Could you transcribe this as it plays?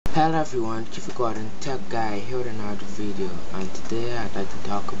Hello everyone, Keep Garden Tech Guy here with another video, and today I'd like to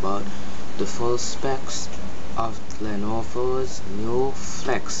talk about the full specs of Lenovo's new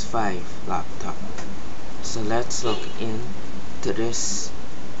Flex 5 laptop. So let's look into this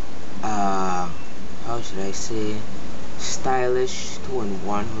how should I say, stylish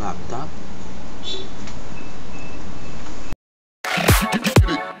 2-in-1 laptop.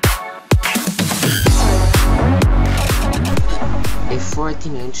 A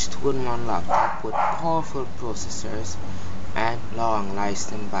 14-inch 2-in-1 laptop with powerful processors and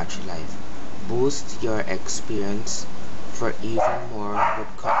long-lasting battery life. Boost your experience for even more with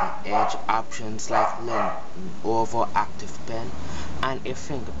cutting-edge options like Lenovo Active Pen and a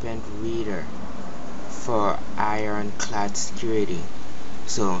Fingerprint Reader for ironclad security.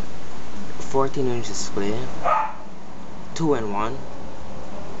 So, 14-inch display, 2-in-1,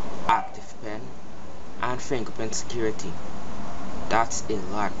 Active Pen, and Fingerprint security. That's a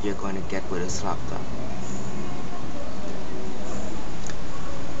lot you're going to get with this laptop.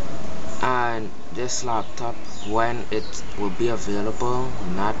 And this laptop, when it will be available,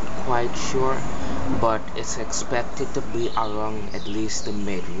 not quite sure, but it's expected to be around at least the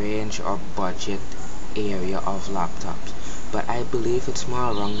mid-range or budget area of laptops, but I believe it's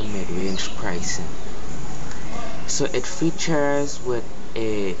more around the mid-range pricing. So it features with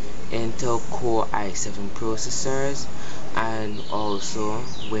a Intel Core i7 processors and also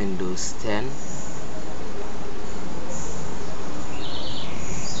Windows 10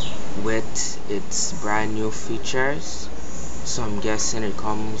 with its brand new features. So I'm guessing it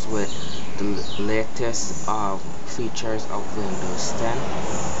comes with the latest features of Windows 10,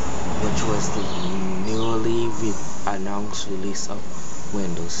 which was the newly announced release of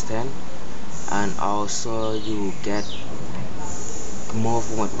Windows 10, and also you get more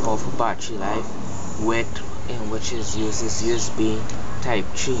powerful battery life which uses USB Type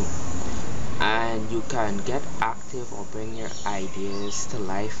 3, and you can get active or bring your ideas to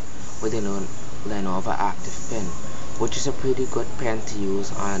life with a Lenovo Active Pen, which is a pretty good pen to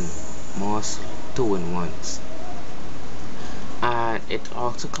use on most 2-in-1s. And it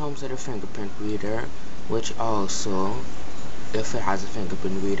also comes with a Fingerprint Reader, which also, if it has a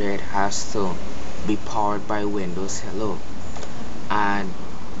Fingerprint Reader, it has to be powered by Windows Hello. And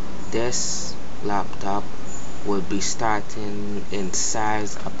this laptop will be starting in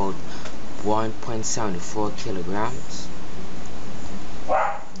size about 1.74 kilograms,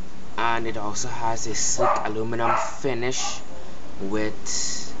 and it also has a sleek aluminum finish with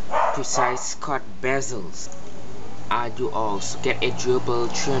precise cut bezels, and you also get a durable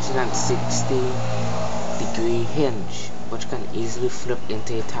 360-degree hinge which can easily flip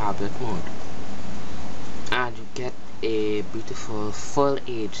into a tablet mode, and you get a beautiful full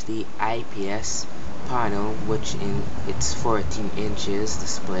HD IPS panel, which in its 14 inches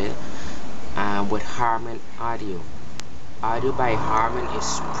display, and with Harman audio by Harman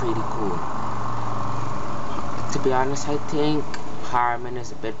is pretty cool. To be honest, I think Harman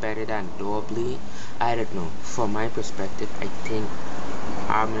is a bit better than Dolby. I don't know, from my perspective I think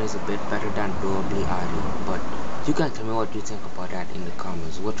Harman is a bit better than Dolby audio, but you can tell me what you think about that in the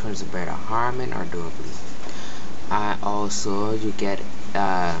comments. Which one is better, Harman or Dolby? Also you get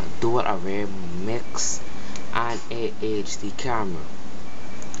a dual array mix and a HD camera.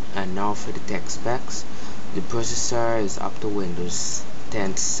 And now for the tech specs. The processor is up to Windows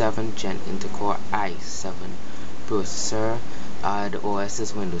 10 7th Gen Intel Core i7 processor. The OS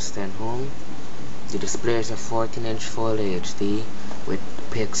is Windows 10 Home. The display is a 14-inch Full HD with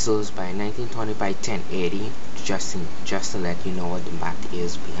pixels by 1920 by 1080, just to let you know what the math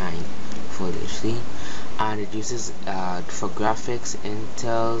is behind Full HD. And it uses for graphics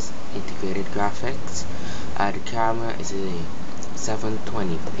Intel's integrated graphics. The camera is a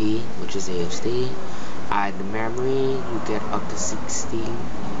 720p, which is HD. The memory, you get up to 16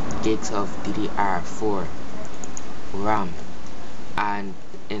 gigs of DDR4 RAM, and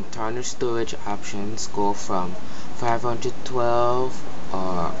internal storage options go from 512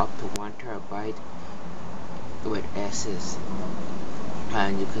 or up to 1 terabyte with SS,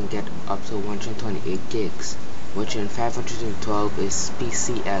 and you can get up to 128 gigs, which in 512 is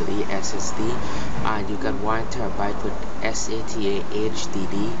PCIe SSD, and you get 1 terabyte with SATA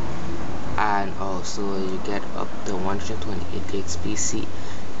HDD, and also you get up to 128 gigs PCIe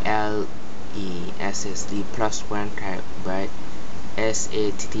SSD plus 1 terabyte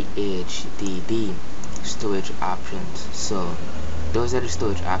SATA HDD storage options. So those are the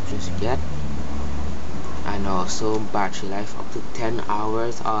storage options you get. And also battery life up to 10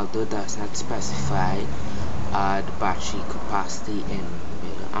 hours, although does not specify the battery capacity in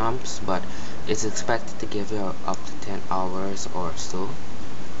milliamps, but it's expected to give you up to 10 hours or so.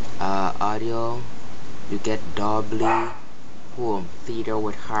 audio, you get Dolby home theater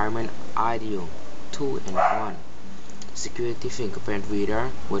with Harman audio 2-in-1. Security fingerprint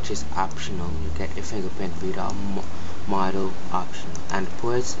reader, which is optional. You get a fingerprint reader model optional. And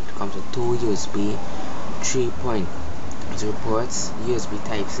ports, it comes with 2 USB 3.0 ports, USB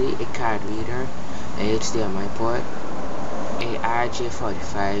Type-C, a card reader, a HDMI port, a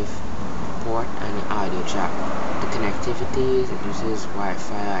RJ45 port, and an audio jack. The connectivity, it uses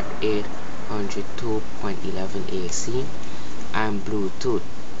Wi-Fi at 802.11 AC and Bluetooth,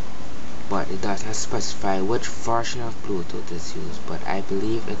 but it does not specify which version of Bluetooth is used, but I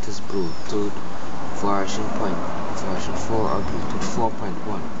believe it is Bluetooth version 4 or Bluetooth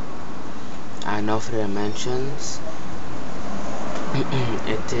 4.1. And now for the dimensions,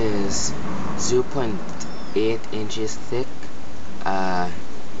 it is 0.8 inches thick,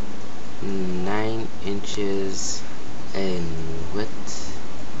 9 inches in width,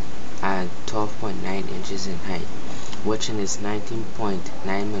 and 12.9 inches in height. Which is 19.9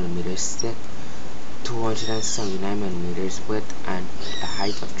 millimeters thick, 279 millimeters width, and a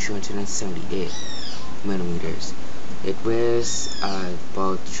height of 378 millimeters. It weighs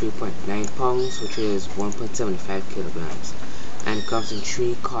about 3.9 pounds, which is 1.75 kilograms, and it comes in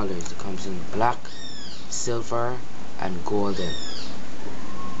 3 colors. It comes in black, silver, and golden.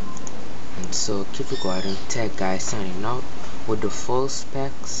 And so keep it going. Tech guy signing out with the full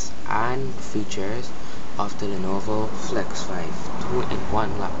specs and features of the Lenovo Flex 5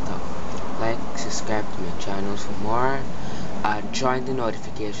 2-in-1 laptop. Like, subscribe to my channel for more. Join the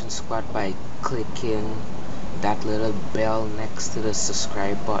notification squad by clicking that little bell next to the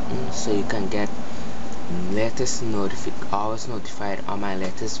subscribe button, so you can get always notified on my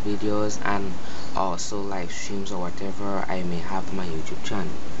latest videos and also live streams or whatever I may have on my YouTube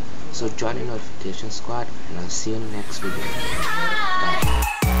channel. So join the notification squad, and I'll see you in the next video. Bye.